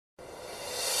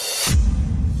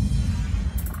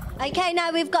Okay,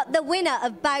 now we've got the winner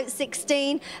of bout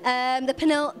 16, the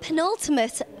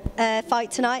penultimate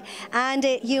fight tonight, and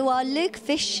you are Luke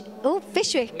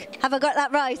Fishwick. Have I got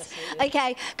that right?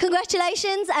 Okay,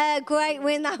 congratulations, great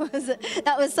win. That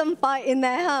was some fight in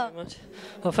there, huh? Thank you very much.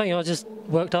 Well, thank you. I just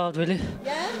worked hard, really.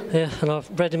 Yeah. Yeah, and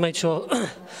I've made sure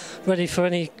ready for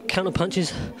any counter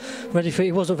punches. Ready for it.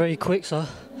 It wasn't very quick, so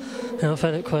I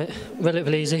found it quite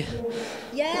relatively easy.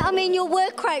 Yeah, I mean your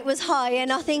work rate was high,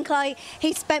 and I think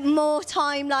he spent more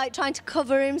time trying to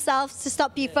cover himself to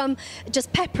stop you from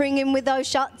just peppering him with those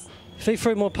shots. If he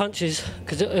threw more punches,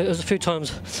 because it was a few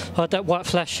times I had that white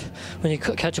flash when you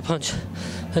catch a punch,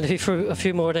 and if he threw a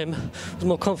few more of them, was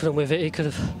more confident with it, it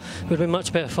would have been a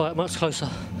much better fight, much closer.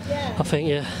 Yeah. I think,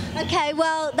 yeah. Okay,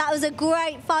 well that was a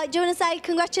great fight. Do you want to say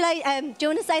do you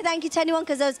want to say thank you to anyone?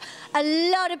 Because there's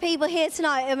a lot of people here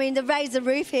tonight. I mean, they raised the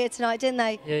roof here tonight, didn't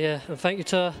they? Yeah, and thank you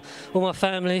to all my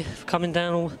family for coming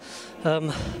down,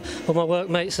 all my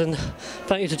workmates, and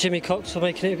thank you to Jimmy Cox for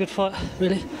making it a good fight,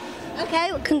 really.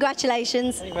 Okay, well,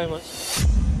 congratulations. Thank you very much.